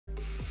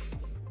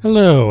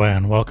Hello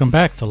and welcome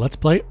back to Let's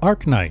Play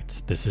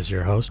Arknights. This is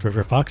your host,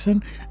 River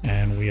Foxen,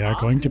 and we are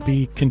going to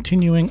be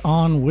continuing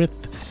on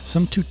with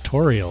some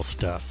tutorial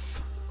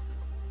stuff.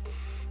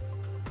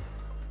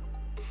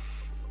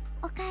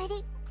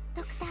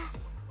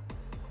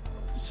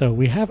 So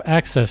we have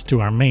access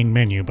to our main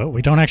menu, but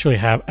we don't actually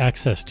have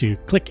access to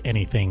click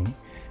anything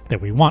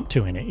that we want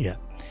to in it yet.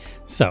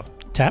 So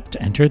tap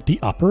to enter the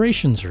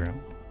operations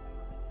room.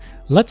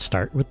 Let's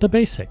start with the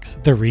basics.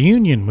 The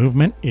reunion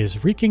movement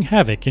is wreaking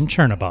havoc in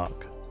Chernobog.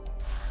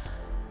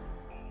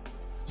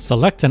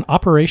 Select an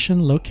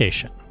operation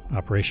location,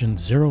 Operation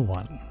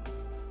 01.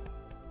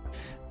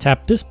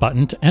 Tap this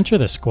button to enter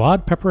the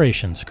squad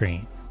preparation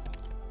screen.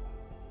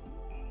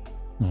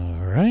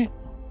 Alright.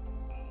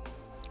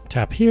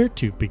 Tap here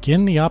to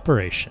begin the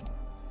operation.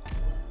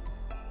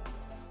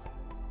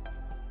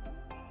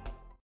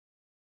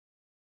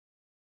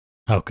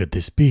 How could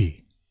this be?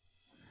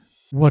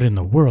 What in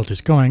the world is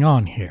going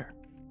on here?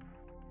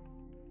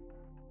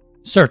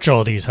 Search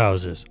all these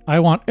houses. I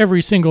want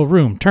every single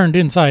room turned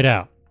inside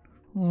out.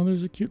 Oh,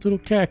 there's a cute little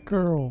cat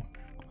girl.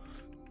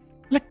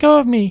 Let go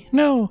of me.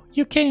 No,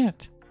 you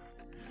can't.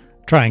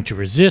 Trying to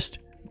resist?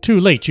 Too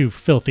late, you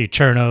filthy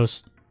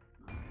Chernos.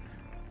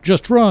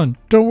 Just run.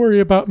 Don't worry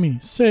about me.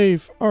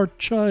 Save our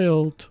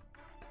child.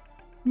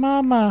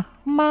 Mama,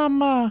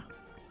 Mama.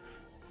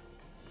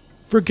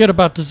 Forget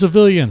about the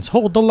civilians.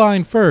 Hold the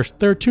line first.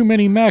 There are too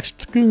many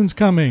maxed goons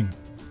coming.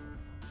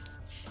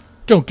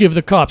 Don't give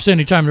the cops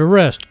any time to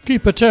rest.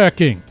 Keep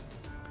attacking.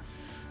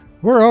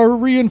 Where are our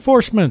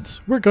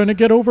reinforcements? We're going to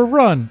get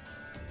overrun.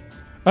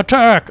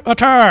 Attack!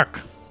 Attack!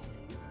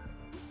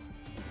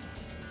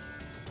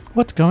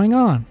 What's going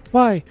on?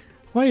 Why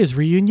is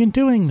Reunion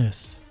doing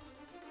this?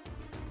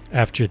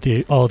 After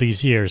all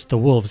these years, the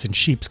wolves in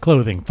sheep's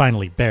clothing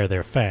finally bare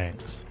their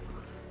fangs.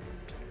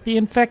 The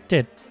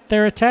infected.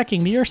 They're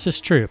attacking the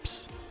Ursus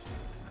troops.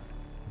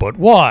 But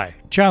why?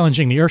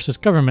 Challenging the Ursus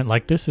government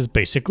like this is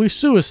basically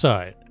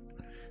suicide.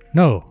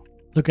 No,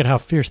 look at how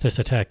fierce this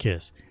attack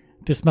is.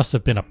 This must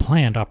have been a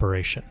planned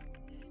operation.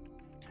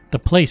 The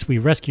place we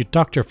rescued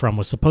Doctor from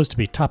was supposed to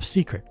be top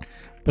secret,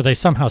 but they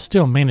somehow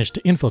still managed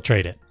to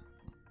infiltrate it.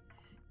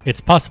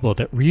 It's possible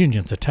that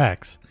Reunion's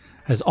attacks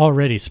has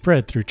already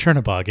spread through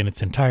Chernobog in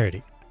its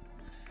entirety.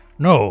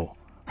 No,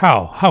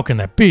 how can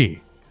that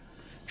be?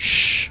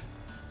 Shh.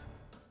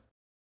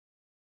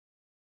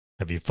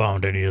 Have you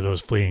found any of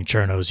those fleeing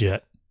Chernos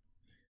yet?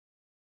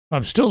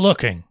 I'm still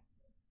looking.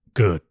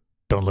 Good.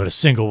 Don't let a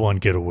single one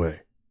get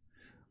away.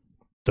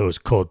 Those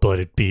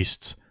cold-blooded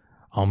beasts.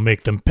 I'll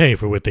make them pay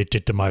for what they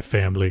did to my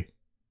family.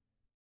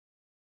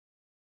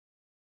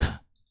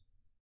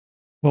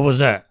 What was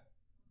that?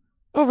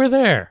 Over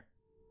there.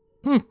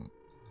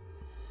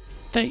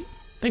 They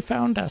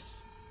found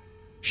us.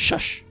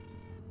 Shush.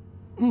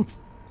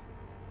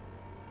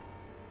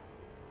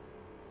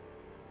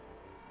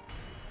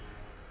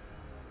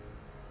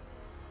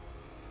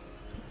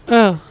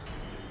 Oh.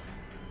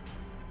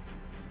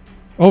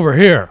 Over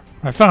here.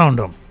 I found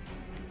him.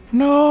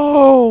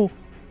 No!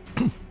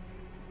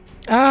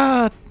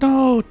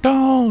 No,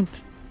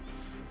 don't.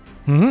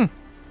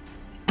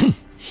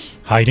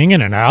 Hiding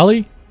in an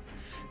alley?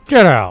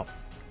 Get out.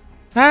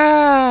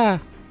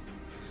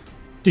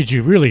 Did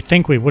you really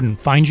think we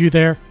wouldn't find you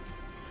there?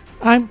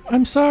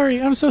 I'm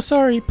sorry. I'm so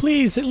sorry.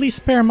 Please, at least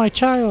spare my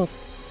child.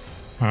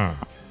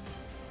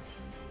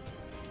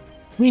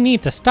 We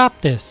need to stop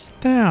this.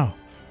 Now.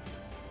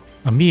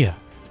 Amiya.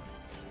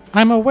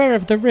 I'm aware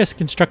of the risk,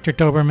 Instructor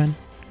Doberman.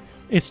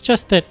 It's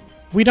just that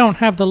we don't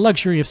have the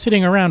luxury of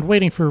sitting around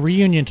waiting for a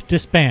reunion to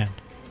disband.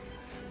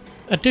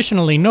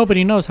 Additionally,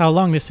 nobody knows how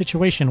long this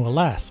situation will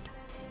last.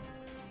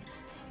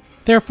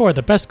 Therefore,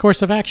 the best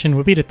course of action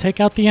would be to take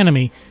out the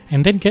enemy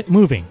and then get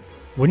moving.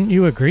 Wouldn't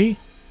you agree?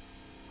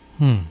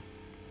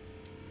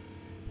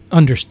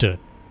 Understood.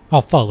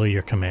 I'll follow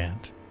your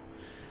command.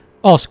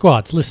 All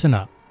squads, listen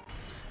up.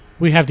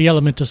 We have the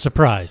element of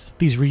surprise.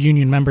 These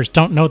reunion members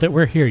don't know that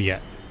we're here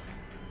yet.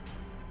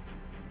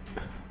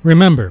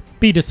 Remember,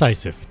 be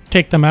decisive.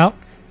 Take them out,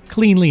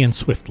 cleanly and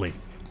swiftly.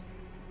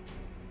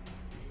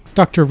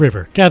 Dr.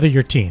 River, gather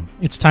your team.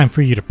 It's time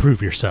for you to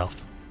prove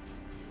yourself.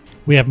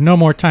 We have no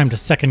more time to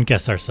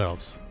second-guess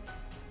ourselves.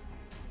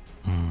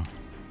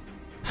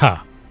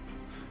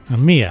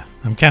 Amiya,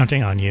 I'm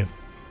counting on you.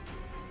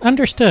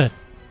 Understood.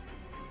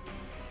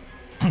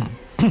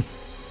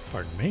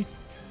 Pardon me.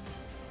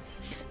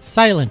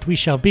 Silent we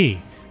shall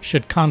be,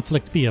 should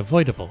conflict be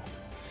avoidable.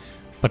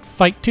 But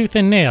fight tooth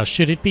and nail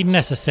should it be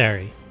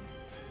necessary.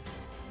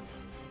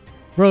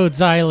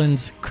 Rhodes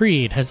Island's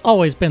creed has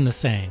always been the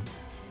same.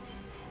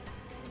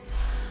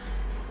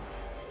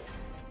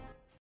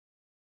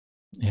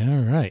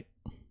 Alright.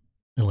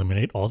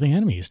 Eliminate all the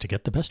enemies to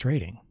get the best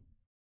rating.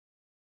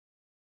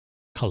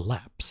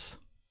 Collapse.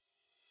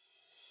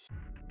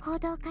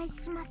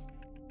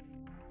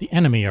 The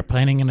enemy are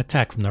planning an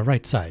attack from the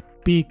right side.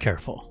 Be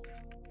careful.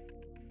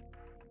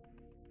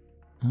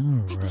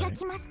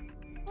 Alright.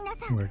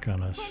 We're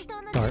gonna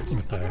start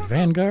with our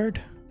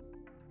Vanguard.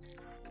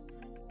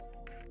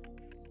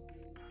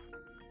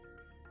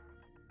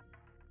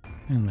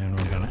 And then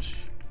we're gonna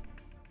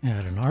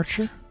add an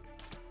archer.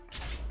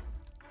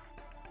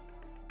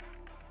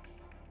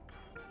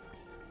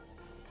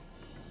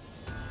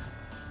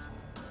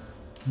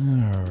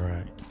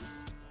 Alright.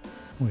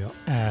 We'll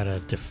add a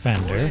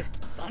defender.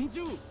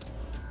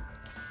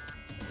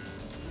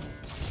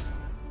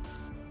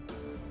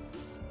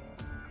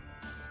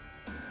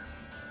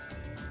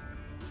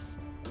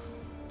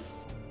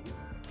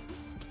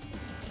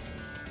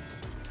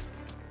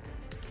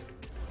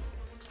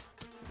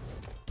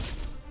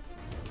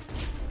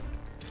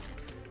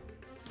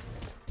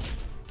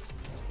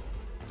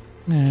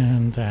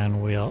 And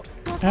then we'll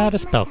add a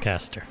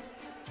spellcaster.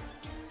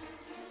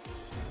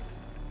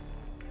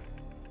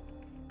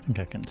 I think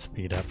I can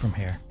speed up from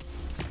here.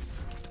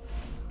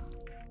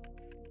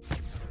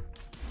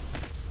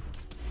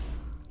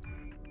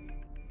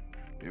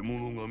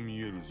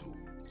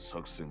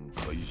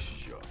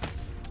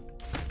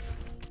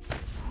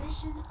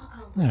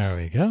 There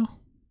we go.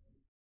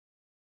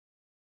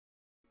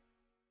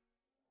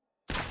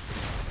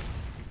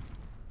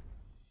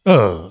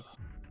 Ugh.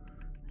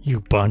 You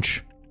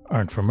bunch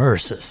aren't from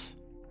Ursus.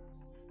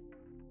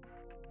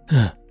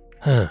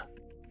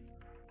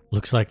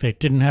 Looks like they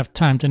didn't have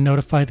time to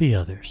notify the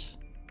others.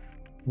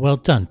 Well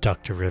done,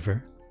 Dr.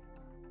 River.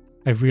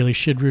 I really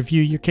should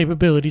review your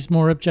capabilities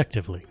more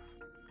objectively.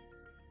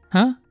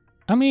 Huh?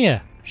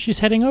 Amiya, she's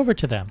heading over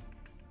to them.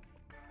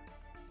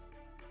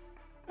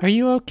 Are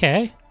you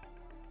okay?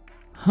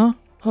 Huh?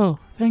 Oh,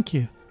 thank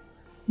you.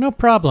 No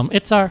problem,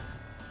 it's our...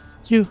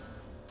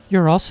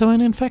 You're also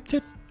an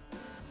infected?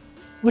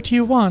 What do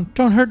you want?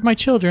 Don't hurt my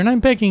children. I'm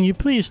begging you,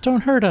 please,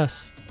 don't hurt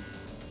us.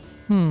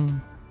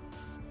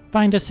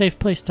 Find a safe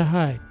place to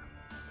hide.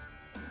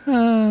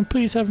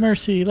 Please have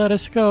mercy. Let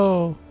us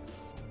go.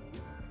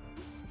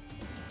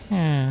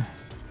 Has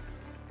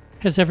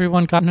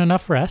everyone gotten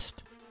enough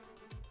rest?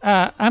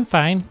 I'm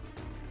fine.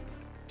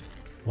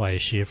 Why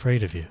is she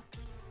afraid of you?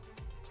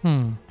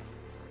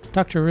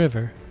 Dr.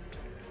 River,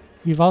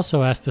 you've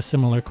also asked a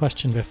similar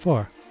question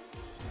before.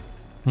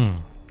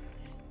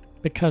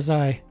 Because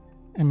I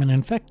am an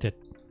infected.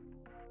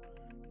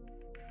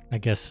 I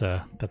guess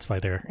that's why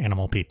they're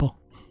animal people.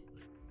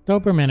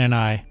 Doberman and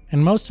I,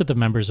 and most of the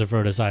members of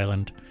Rhoda's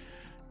Island,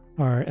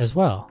 are as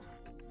well.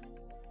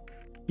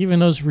 Even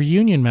those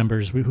reunion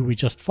members who we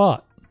just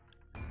fought.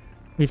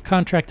 We've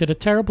contracted a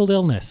terrible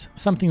illness,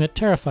 something that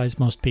terrifies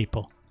most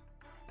people.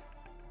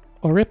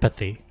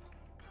 Oripathy.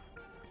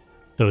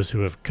 Those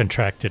who have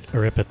contracted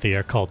oripathy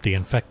are called the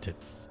infected.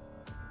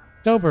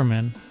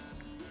 Doberman.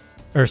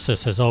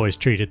 Ursus has always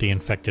treated the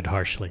infected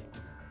harshly.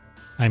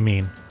 I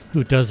mean,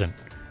 who doesn't?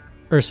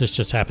 Ursus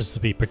just happens to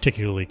be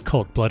particularly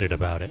cold-blooded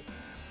about it.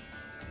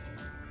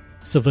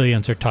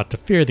 Civilians are taught to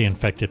fear the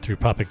infected through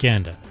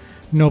propaganda.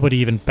 Nobody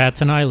even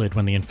bats an eyelid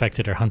when the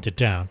infected are hunted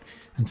down,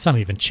 and some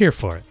even cheer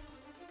for it.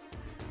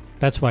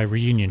 That's why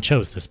Reunion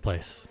chose this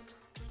place.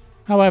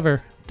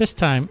 However, this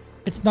time,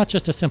 it's not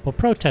just a simple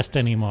protest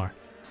anymore.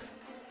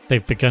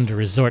 They've begun to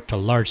resort to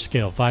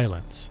large-scale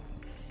violence.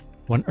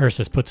 When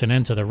Ursus puts an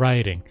end to the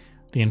rioting,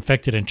 the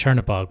infected in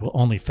Chernobog will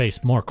only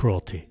face more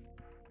cruelty.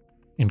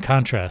 In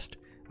contrast,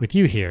 with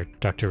you here,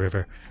 Dr.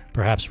 River,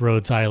 perhaps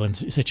Rhodes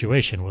Island's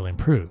situation will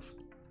improve.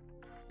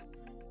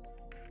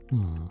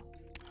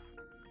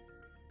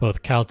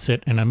 Both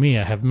Kaltsit and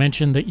Amiya have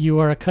mentioned that you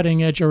are a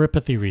cutting-edge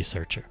oripathy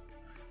researcher.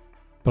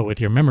 But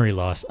with your memory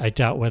loss, I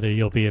doubt whether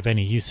you'll be of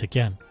any use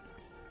again.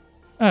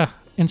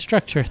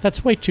 Instructor,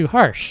 that's way too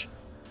harsh.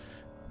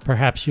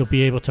 Perhaps you'll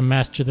be able to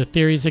master the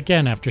theories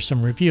again after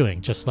some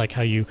reviewing, just like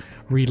how you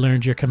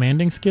relearned your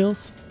commanding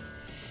skills.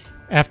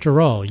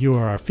 After all, you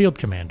are our field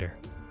commander.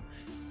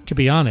 To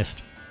be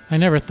honest, I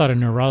never thought a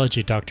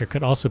neurology doctor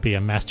could also be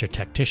a master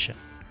tactician.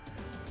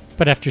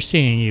 But after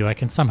seeing you, I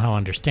can somehow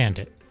understand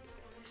it.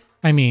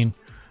 I mean,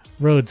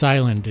 Rhodes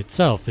Island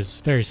itself is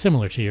very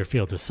similar to your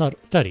field of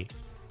study.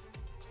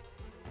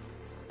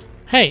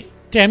 Hey,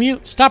 damn you,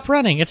 stop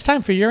running. It's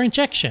time for your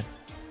injection.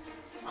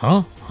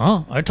 Huh?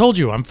 I told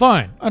you I'm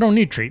fine. I don't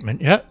need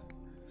treatment yet.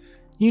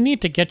 You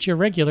need to get your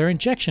regular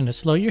injection to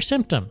slow your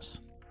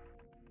symptoms.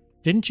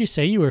 Didn't you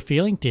say you were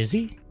feeling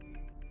dizzy?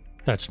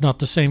 That's not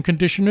the same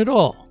condition at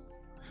all.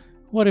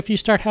 What if you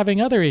start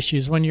having other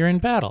issues when you're in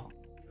battle?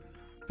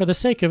 For the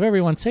sake of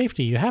everyone's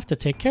safety, you have to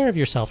take care of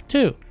yourself,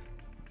 too.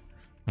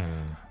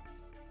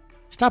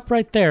 Stop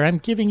right there. I'm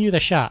giving you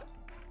the shot.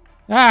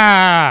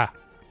 Ah!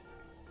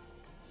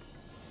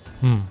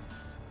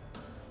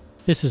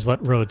 This is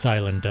what Rhodes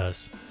Island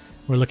does.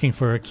 We're looking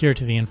for a cure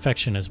to the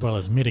infection as well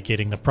as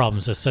mitigating the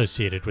problems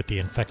associated with the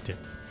infected.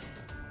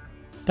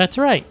 That's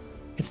right.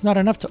 It's not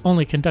enough to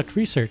only conduct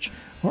research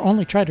or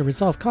only try to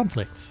resolve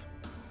conflicts.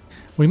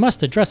 We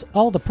must address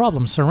all the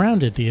problems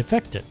surrounding the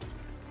infected.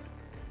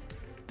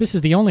 This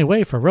is the only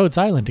way for Rhodes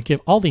Island to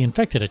give all the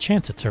infected a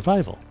chance at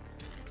survival.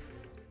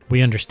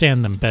 We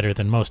understand them better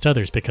than most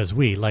others because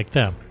we, like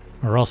them,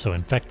 are also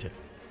infected.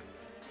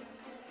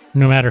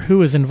 No matter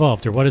who is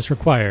involved or what is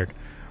required,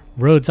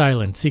 Rhodes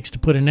Island seeks to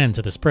put an end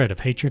to the spread of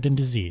hatred and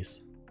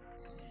disease.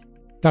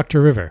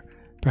 Dr. River,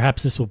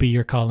 perhaps this will be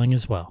your calling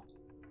as well.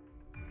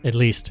 At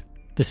least,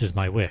 this is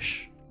my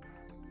wish.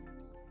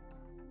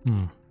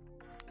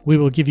 We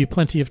will give you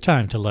plenty of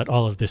time to let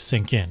all of this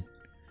sink in.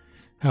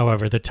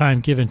 However, the time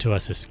given to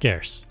us is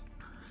scarce.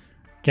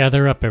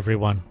 Gather up,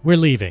 everyone. We're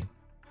leaving.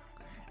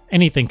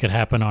 Anything could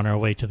happen on our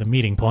way to the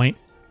meeting point.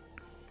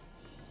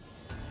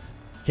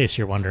 In case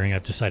you're wondering,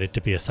 I've decided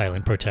to be a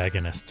silent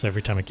protagonist, so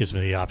every time it gives me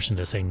the option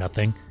to say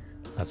nothing,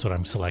 that's what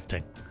I'm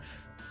selecting.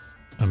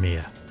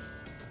 Amiya.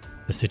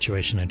 The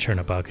situation in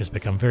Chernobog has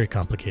become very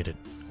complicated.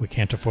 We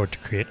can't afford to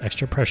create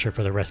extra pressure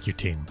for the rescue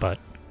team, but...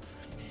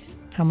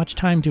 How much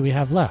time do we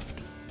have left?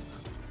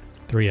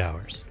 3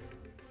 hours.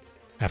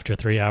 After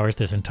 3 hours,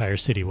 this entire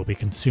city will be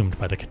consumed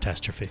by the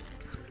catastrophe.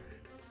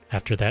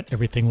 After that,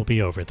 everything will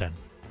be over then.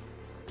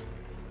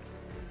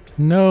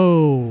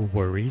 No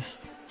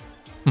worries.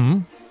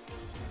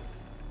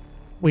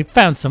 We've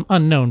found some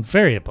unknown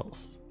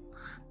variables.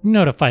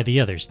 Notify the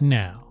others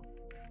now.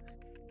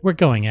 We're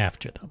going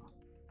after them.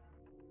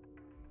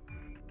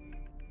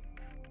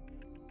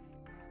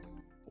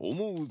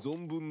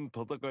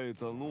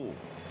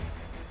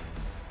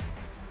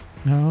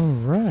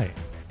 Alright.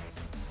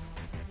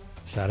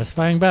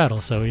 Satisfying battle,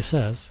 so he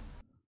says.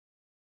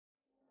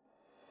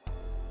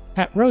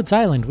 At Rhodes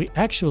Island, we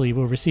actually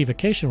will receive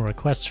occasional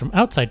requests from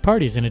outside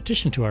parties in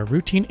addition to our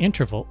routine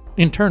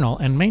internal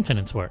and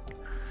maintenance work.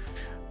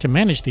 To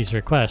manage these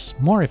requests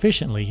more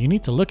efficiently, you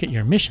need to look at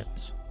your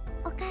missions.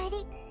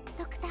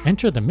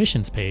 Enter the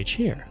missions page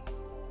here.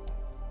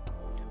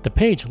 The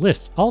page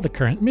lists all the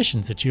current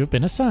missions that you have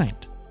been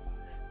assigned.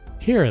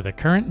 Here are the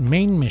current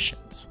main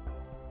missions.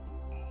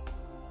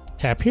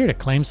 Tap here to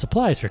claim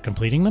supplies for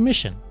completing the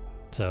mission.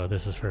 So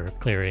this is for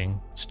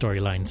clearing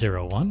Storyline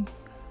 01.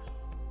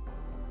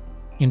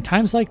 In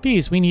times like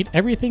these, we need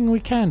everything we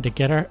can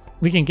get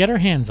our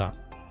hands on.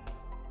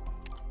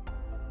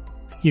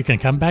 You can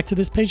come back to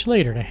this page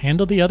later to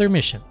handle the other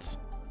missions.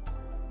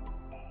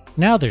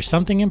 Now there's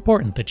something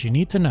important that you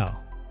need to know.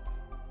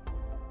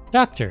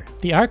 Doctor,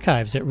 the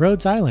archives at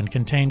Rhodes Island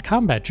contain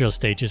combat drill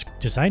stages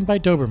designed by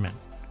Doberman.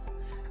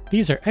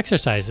 These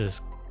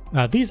exercises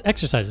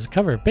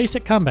cover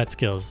basic combat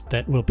skills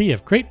that will be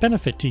of great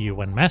benefit to you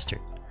when mastered.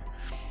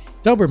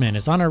 Doberman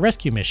is on a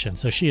rescue mission,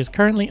 so she is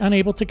currently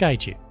unable to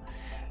guide you.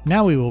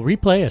 Now we will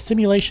replay a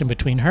simulation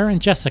between her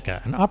and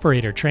Jessica, an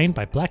operator trained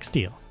by Black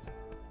Steel.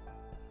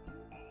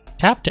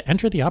 Tap to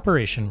enter the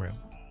operation room.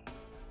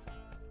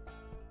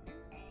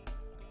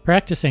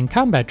 Practicing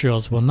combat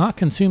drills will not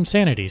consume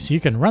sanity, so you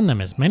can run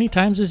them as many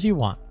times as you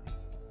want.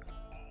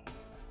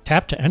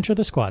 Tap to enter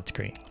the squad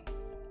screen.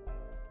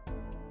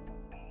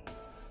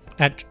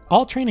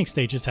 All training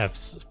stages have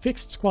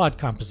fixed squad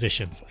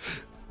compositions.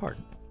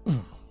 Pardon.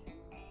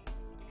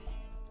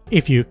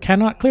 If you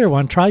cannot clear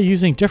one, try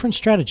using different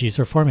strategies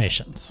or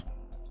formations.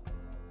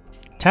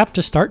 Tap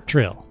to start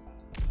drill.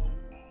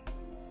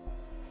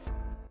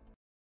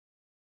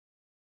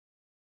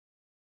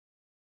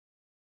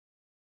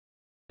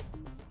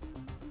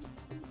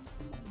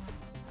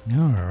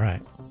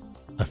 Alright.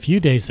 A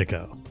few days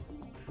ago.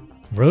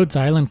 Rhodes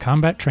Island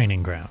Combat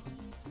Training Ground.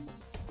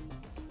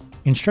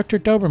 Instructor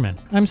Doberman,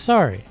 I'm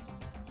sorry.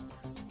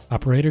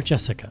 Operator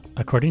Jessica,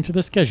 according to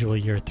the schedule,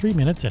 you're 3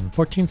 minutes and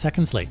 14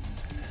 seconds late.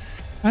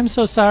 I'm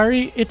so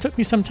sorry. It took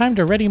me some time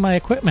to ready my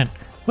equipment.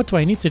 What do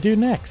I need to do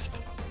next?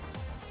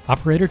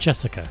 Operator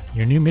Jessica,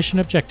 your new mission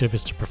objective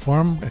is to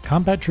perform a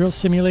combat drill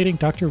simulating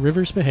Dr.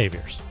 Rivers'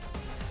 behaviors.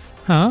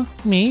 Huh?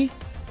 Me?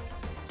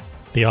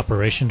 The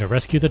operation to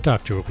rescue the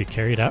doctor will be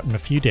carried out in a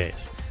few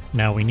days.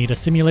 Now we need a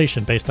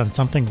simulation based on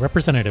something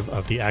representative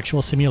of the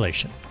actual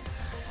simulation.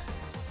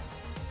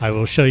 I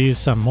will show you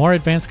some more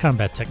advanced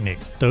combat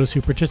techniques. Those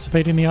who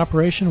participate in the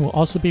operation will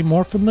also be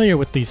more familiar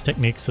with these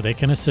techniques so they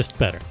can assist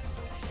better.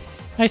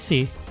 I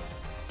see.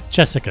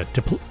 Jessica,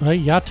 deploy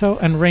Yato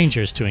and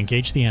Rangers to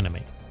engage the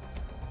enemy.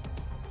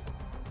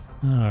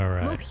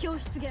 Alright.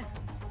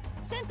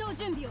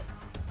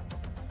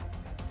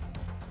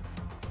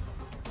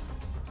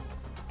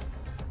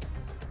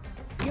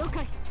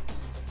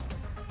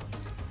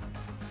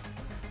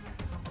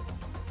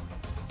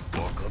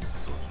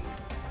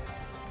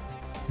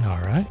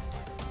 Alright.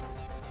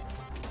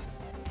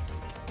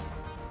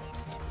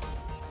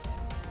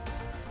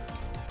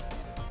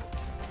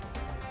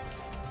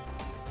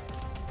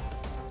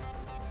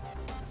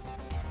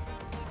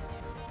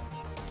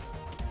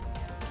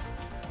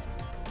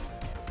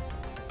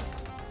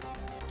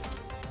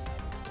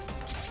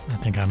 I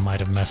think I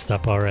might have messed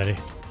up already.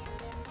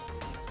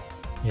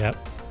 Yep,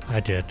 I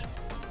did.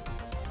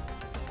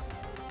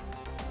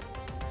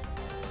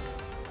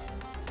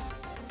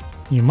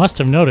 You must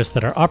have noticed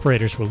that our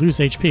operators will lose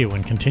HP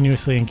when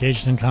continuously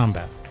engaged in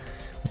combat.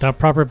 Without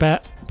proper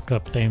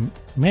backup, they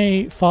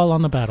may fall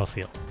on the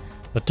battlefield.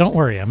 But don't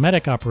worry, a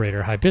medic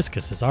operator,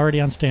 Hibiscus, is already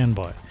on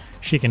standby.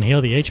 She can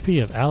heal the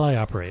HP of ally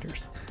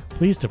operators.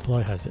 Please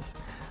deploy Hibiscus.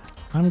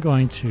 I'm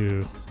going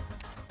to...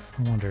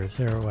 I wonder, is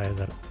there a way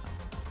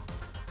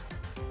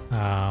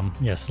that...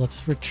 yes,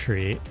 let's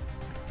retreat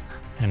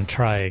and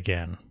try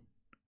again.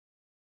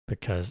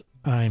 Because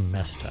I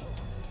messed up.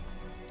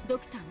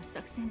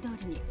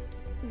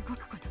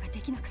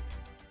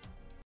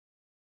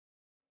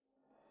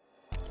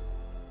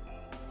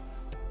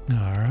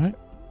 Alright.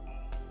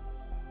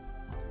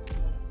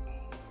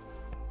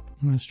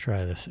 Let's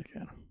try this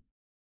again.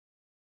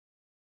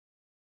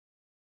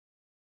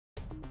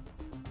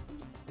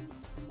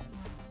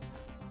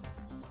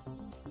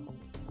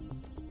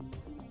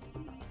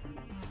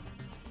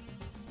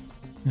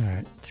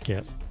 Alright,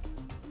 skip.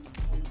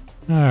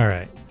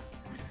 Alright.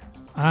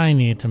 I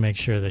need to make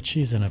sure that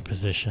she's in a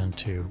position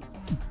to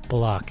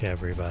block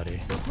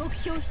everybody.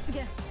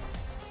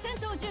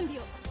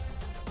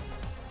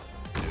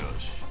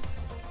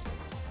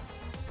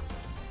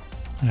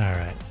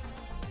 Alright.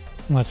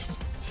 Let's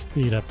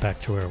speed up back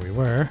to where we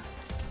were.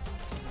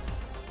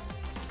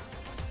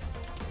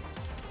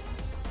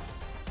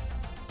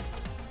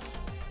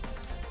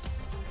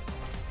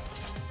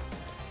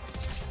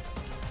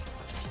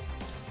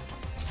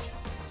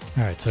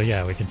 Alright, so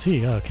yeah, we can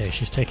see, okay,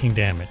 she's taking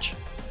damage.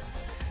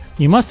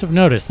 You must have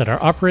noticed that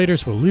our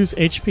operators will lose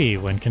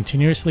HP when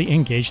continuously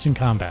engaged in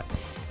combat.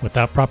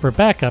 Without proper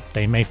backup,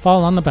 they may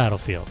fall on the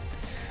battlefield.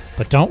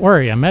 But don't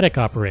worry, a medic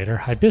operator,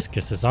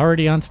 Hibiscus, is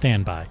already on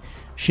standby.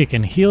 She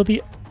can heal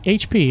the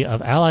HP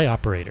of ally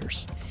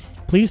operators.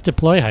 Please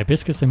deploy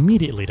Hibiscus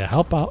immediately to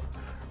help out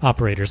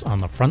operators on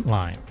the front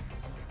line.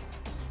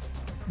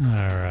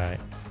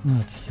 Alright,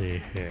 let's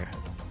see here.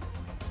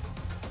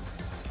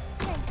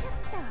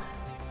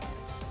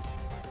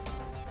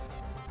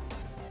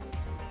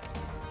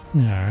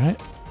 Alright,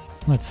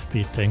 let's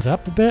speed things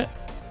up a bit.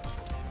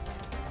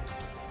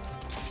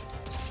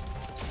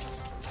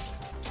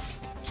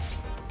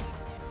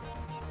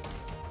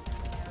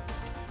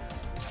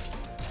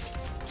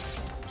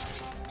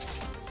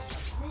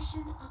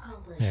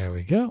 There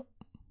we go.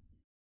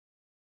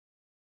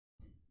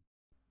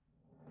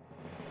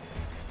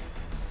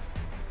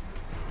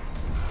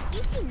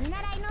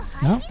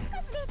 No,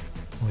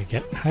 we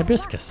get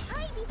Hibiscus.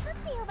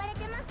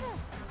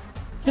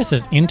 This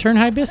is Intern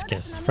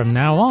Hibiscus. From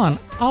now on,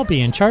 I'll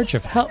be in charge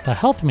of the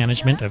health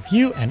management of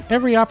you and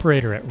every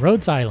operator at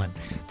Rhodes Island.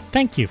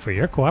 Thank you for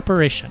your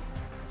cooperation.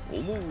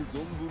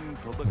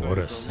 What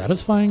a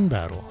satisfying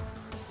battle.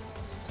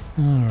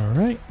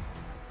 Alright.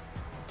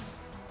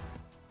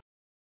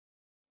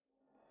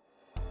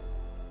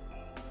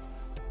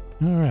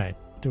 Alright,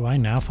 do I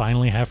now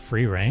finally have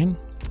free reign?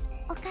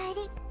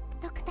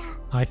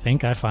 I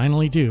think I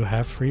finally do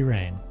have free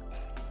reign.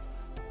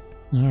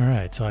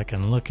 Alright, so I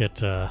can look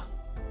at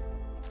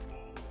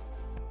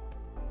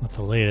what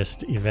the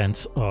latest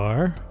events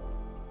are.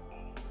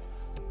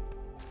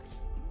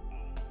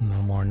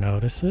 No more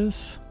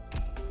notices.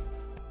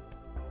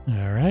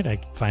 Alright, I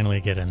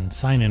finally get in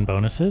sign-in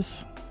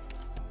bonuses.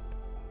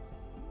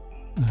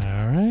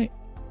 Alright.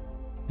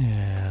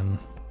 And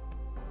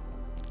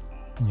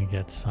you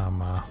get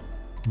some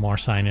more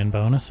sign-in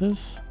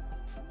bonuses.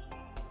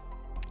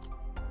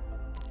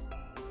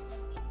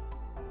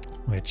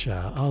 Which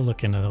I'll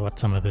look into what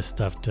some of this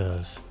stuff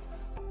does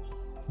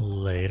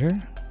later.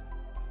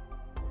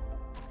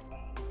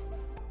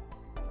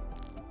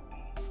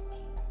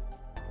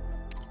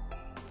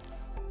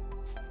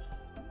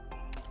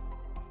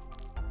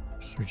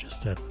 So we're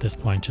just at this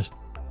point just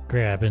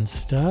grabbing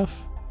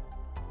stuff.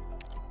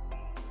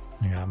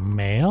 I got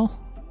mail.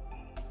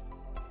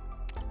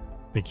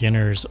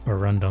 Beginners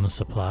Arundum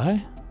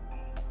Supply.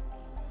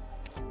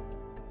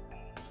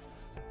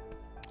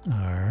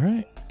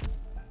 Alright.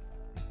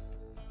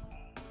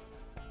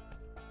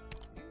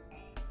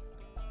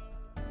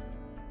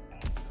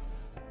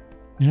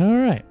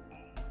 Alright.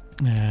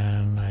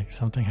 And like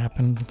something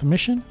happened with the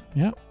mission?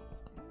 Yep.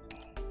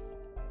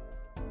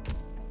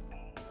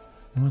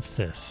 What's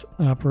this?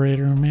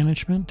 Operator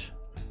management?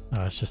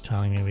 Oh, it's just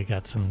telling me we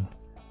got some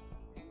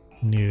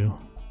new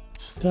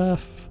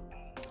stuff.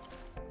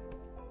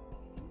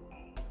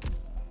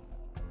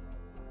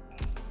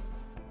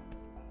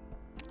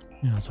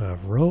 We also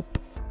have rope.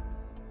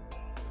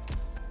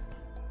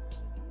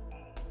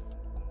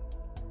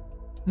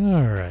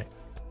 Alright.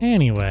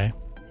 Anyway,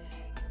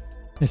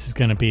 this is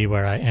going to be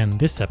where I end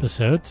this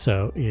episode,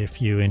 so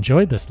if you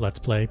enjoyed this Let's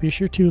Play, be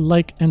sure to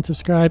like and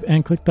subscribe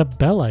and click the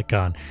bell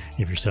icon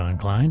if you're so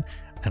inclined,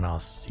 and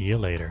I'll see you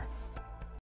later.